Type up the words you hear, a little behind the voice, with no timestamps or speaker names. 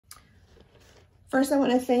First, I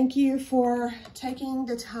want to thank you for taking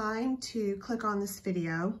the time to click on this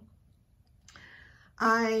video.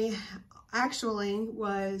 I actually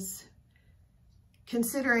was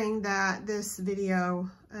considering that this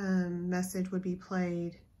video message would be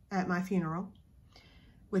played at my funeral,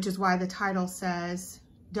 which is why the title says,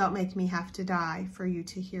 "Don't make me have to die for you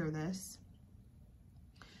to hear this."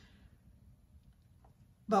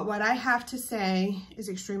 But what I have to say is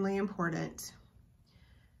extremely important.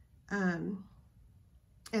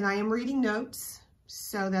 And I am reading notes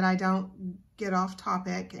so that I don't get off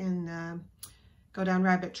topic and go down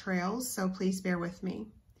rabbit trails, so please bear with me.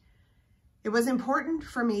 It was important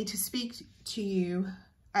for me to speak to you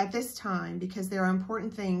at this time because there are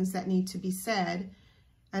important things that need to be said,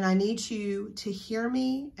 and I need you to hear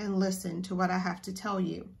me and listen to what I have to tell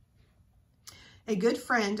you. A good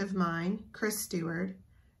friend of mine, Chris Stewart,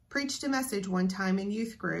 preached a message one time in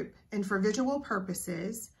youth group, and for visual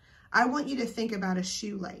purposes, I want you to think about a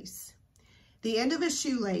shoelace. The end of a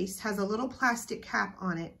shoelace has a little plastic cap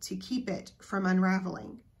on it to keep it from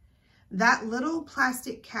unraveling. That little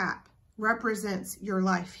plastic cap represents your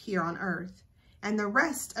life here on earth, and the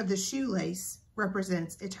rest of the shoelace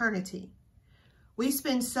represents eternity. We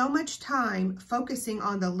spend so much time focusing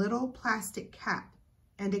on the little plastic cap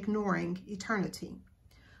and ignoring eternity.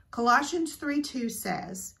 Colossians 3:2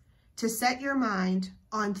 says, to set your mind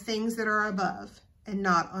on things that are above and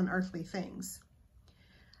not on earthly things.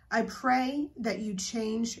 I pray that you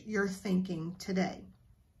change your thinking today.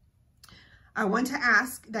 I want to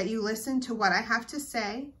ask that you listen to what I have to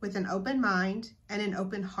say with an open mind and an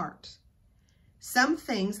open heart. Some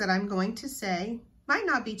things that I'm going to say might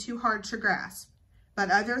not be too hard to grasp,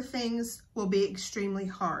 but other things will be extremely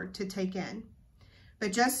hard to take in.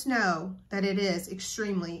 But just know that it is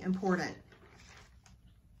extremely important.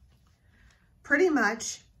 Pretty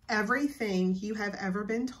much everything you have ever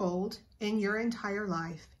been told in your entire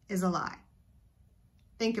life is a lie.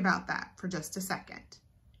 Think about that for just a second.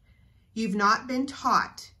 You've not been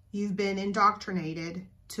taught, you've been indoctrinated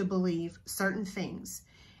to believe certain things,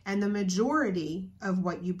 and the majority of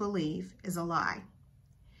what you believe is a lie.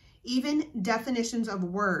 Even definitions of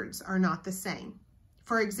words are not the same.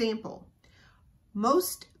 For example,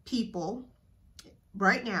 most people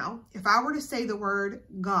right now, if I were to say the word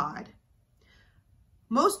God,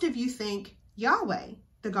 most of you think Yahweh,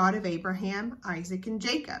 the God of Abraham, Isaac, and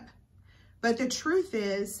Jacob. But the truth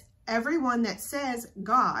is, everyone that says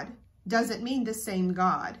God doesn't mean the same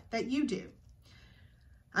God that you do.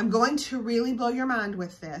 I'm going to really blow your mind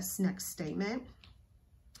with this next statement,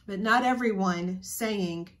 but not everyone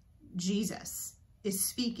saying Jesus is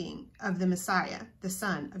speaking of the Messiah, the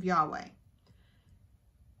Son of Yahweh.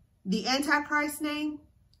 The Antichrist name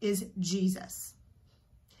is Jesus.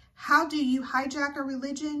 How do you hijack a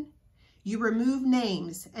religion? You remove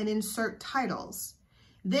names and insert titles.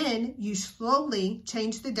 Then you slowly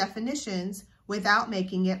change the definitions without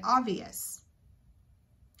making it obvious.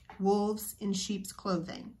 Wolves in sheep's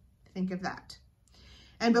clothing. Think of that.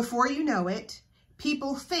 And before you know it,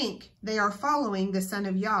 people think they are following the Son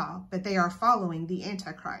of Yah, but they are following the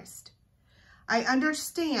Antichrist. I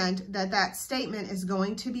understand that that statement is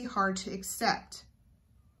going to be hard to accept,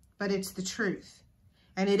 but it's the truth.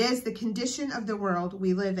 And it is the condition of the world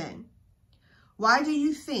we live in. Why do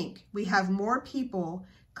you think we have more people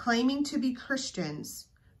claiming to be Christians,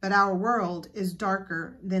 but our world is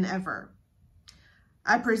darker than ever?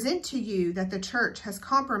 I present to you that the church has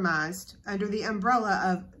compromised under the umbrella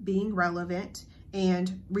of being relevant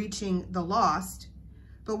and reaching the lost.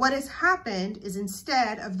 But what has happened is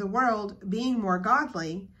instead of the world being more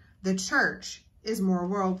godly, the church is more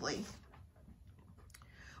worldly.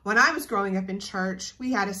 When I was growing up in church,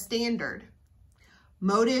 we had a standard.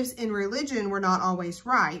 Motives in religion were not always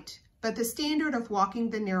right, but the standard of walking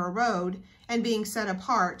the narrow road and being set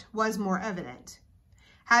apart was more evident.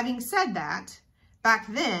 Having said that,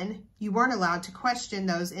 back then, you weren't allowed to question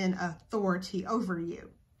those in authority over you.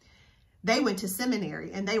 They went to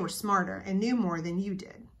seminary and they were smarter and knew more than you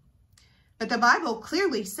did. But the Bible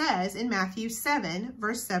clearly says in Matthew 7,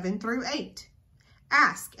 verse 7 through 8,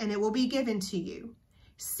 ask and it will be given to you.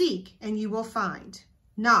 Seek and you will find.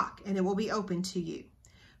 Knock and it will be opened to you.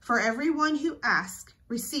 For everyone who asks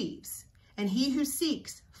receives, and he who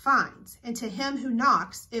seeks finds, and to him who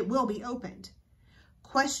knocks it will be opened.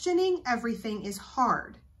 Questioning everything is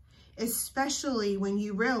hard, especially when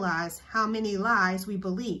you realize how many lies we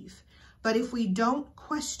believe. But if we don't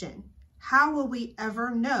question, how will we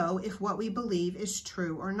ever know if what we believe is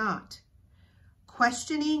true or not?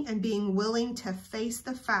 Questioning and being willing to face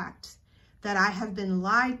the fact that I have been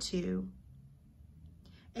lied to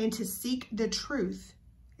and to seek the truth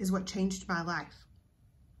is what changed my life.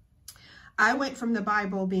 I went from the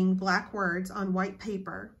Bible being black words on white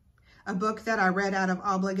paper, a book that I read out of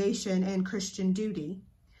obligation and Christian duty,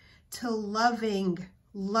 to loving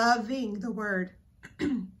the Word.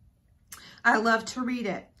 I love to read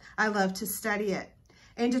it. I love to study it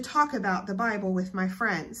and to talk about the Bible with my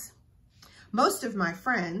friends. Most of my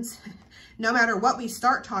friends, no matter what we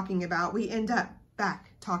start talking about, we end up back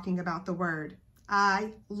talking about the Word.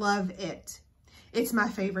 I love it. It's my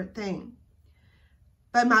favorite thing.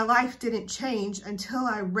 But my life didn't change until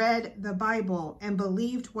I read the Bible and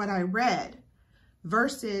believed what I read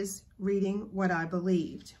versus reading what I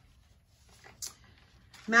believed.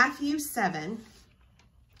 Matthew 7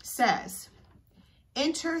 says,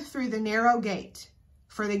 "Enter through the narrow gate,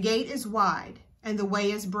 for the gate is wide and the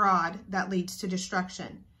way is broad that leads to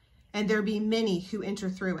destruction, and there be many who enter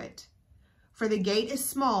through it. For the gate is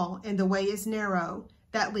small and the way is narrow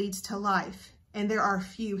that leads to life, and there are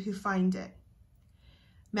few who find it."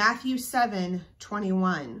 Matthew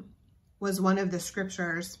 7:21 was one of the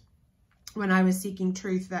scriptures when I was seeking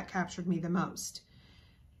truth that captured me the most.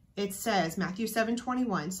 It says, Matthew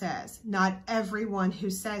 7:21 says, "Not everyone who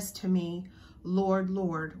says to me, 'Lord,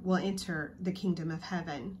 Lord,' will enter the kingdom of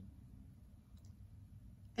heaven."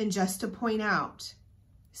 And just to point out,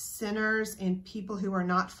 sinners and people who are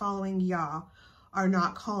not following Yah are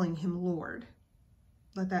not calling him Lord.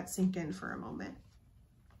 Let that sink in for a moment.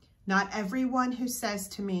 Not everyone who says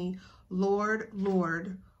to me, "Lord,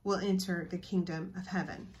 Lord," will enter the kingdom of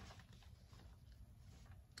heaven.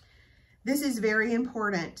 This is very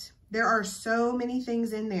important. There are so many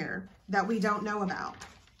things in there that we don't know about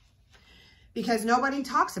because nobody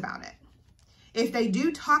talks about it. If they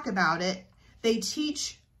do talk about it, they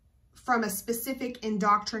teach from a specific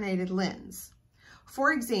indoctrinated lens.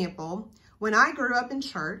 For example, when I grew up in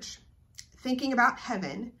church, thinking about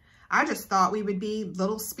heaven, I just thought we would be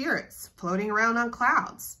little spirits floating around on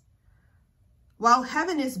clouds. While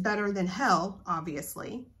heaven is better than hell,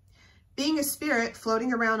 obviously, being a spirit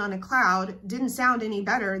floating around on a cloud didn't sound any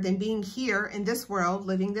better than being here in this world,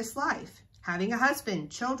 living this life, having a husband,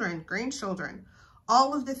 children, grandchildren,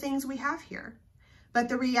 all of the things we have here. But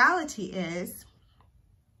the reality is,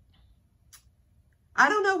 I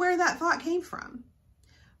don't know where that thought came from.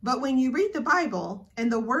 But when you read the Bible and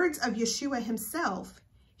the words of Yeshua himself,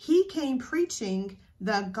 he came preaching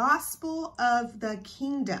the gospel of the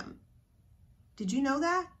kingdom. Did you know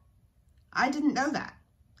that? I didn't know that.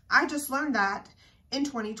 I just learned that in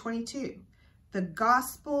 2022. The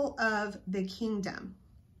gospel of the kingdom.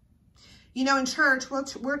 You know, in church,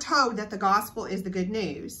 we're told that the gospel is the good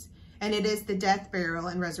news, and it is the death, burial,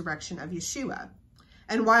 and resurrection of Yeshua.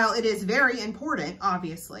 And while it is very important,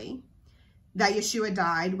 obviously, that Yeshua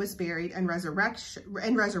died, was buried, and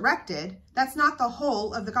resurrected, that's not the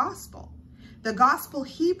whole of the gospel. The gospel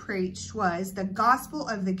he preached was the gospel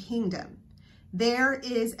of the kingdom. There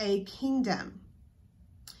is a kingdom.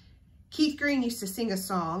 Keith Green used to sing a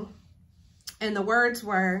song, and the words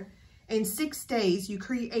were, "In 6 days you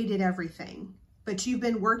created everything, but you've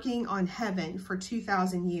been working on heaven for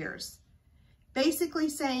 2,000 years. Basically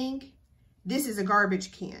saying, this is a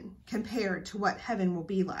garbage can compared to what heaven will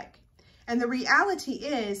be like. And the reality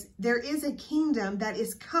is there is a kingdom that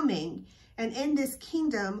is coming. And in this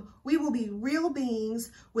kingdom, we will be real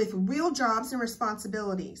beings with real jobs and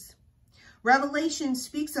responsibilities. Revelation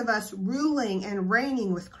speaks of us ruling and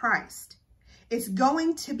reigning with Christ. It's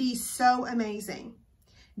going to be so amazing.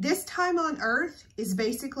 This time on earth is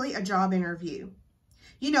basically a job interview.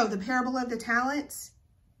 You know, the parable of the talents.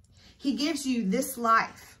 He gives you this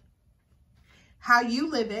life. How you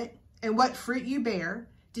live it and what fruit you bear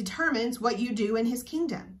determines what you do in his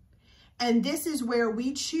kingdom. And this is where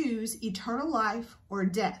we choose eternal life or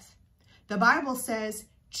death. The Bible says,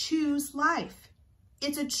 choose life.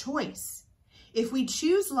 It's a choice. If we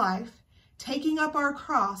choose life, taking up our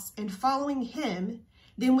cross and following him,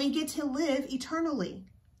 then we get to live eternally.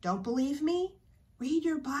 Don't believe me? Read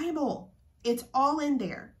your Bible. It's all in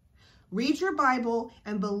there. Read your Bible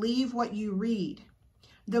and believe what you read.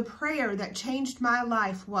 The prayer that changed my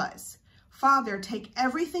life was, Father, take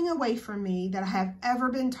everything away from me that I have ever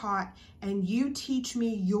been taught, and you teach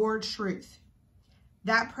me your truth.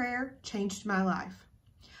 That prayer changed my life.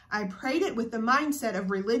 I prayed it with the mindset of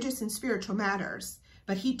religious and spiritual matters,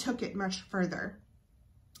 but he took it much further.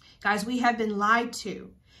 Guys, we have been lied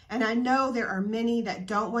to, and I know there are many that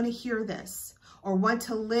don't want to hear this or want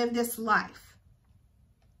to live this life.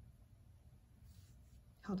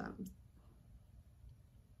 Hold on.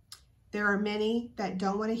 There are many that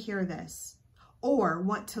don't want to hear this or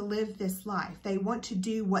want to live this life. They want to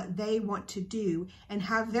do what they want to do and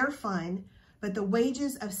have their fun, but the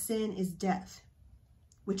wages of sin is death,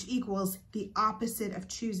 which equals the opposite of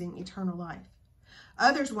choosing eternal life.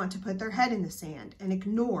 Others want to put their head in the sand and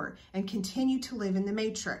ignore and continue to live in the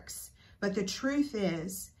matrix. But the truth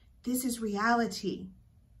is, this is reality.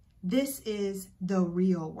 This is the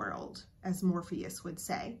real world, as Morpheus would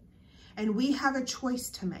say. And we have a choice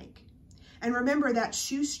to make. And remember that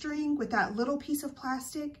shoestring with that little piece of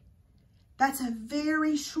plastic? That's a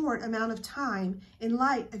very short amount of time in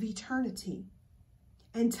light of eternity.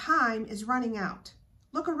 And time is running out.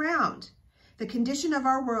 Look around. The condition of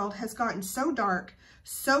our world has gotten so dark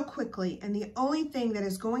so quickly, and the only thing that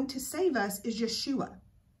is going to save us is Yeshua.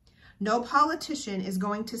 No politician is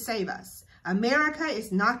going to save us. America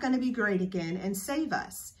is not going to be great again and save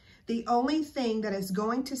us. The only thing that is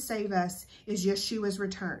going to save us is Yeshua's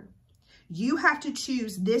return. You have to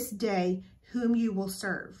choose this day whom you will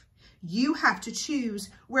serve. You have to choose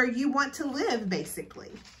where you want to live,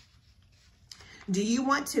 basically. Do you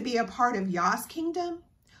want to be a part of Yah's kingdom,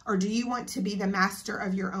 or do you want to be the master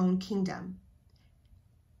of your own kingdom?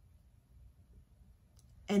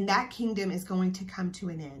 And that kingdom is going to come to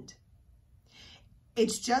an end.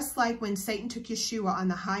 It's just like when Satan took Yeshua on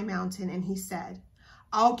the high mountain and he said,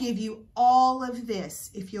 I'll give you all of this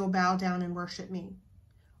if you'll bow down and worship me.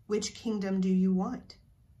 Which kingdom do you want?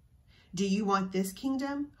 Do you want this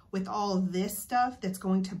kingdom with all of this stuff that's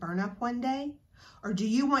going to burn up one day? Or do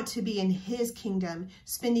you want to be in his kingdom,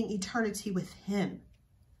 spending eternity with him?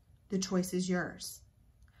 The choice is yours.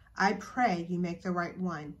 I pray you make the right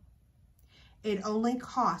one. It only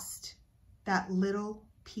cost that little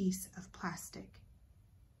piece of plastic.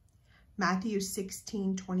 Matthew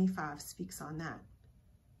 16:25 speaks on that.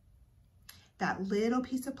 That little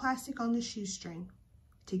piece of plastic on the shoestring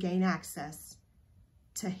to gain access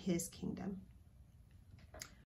to his kingdom.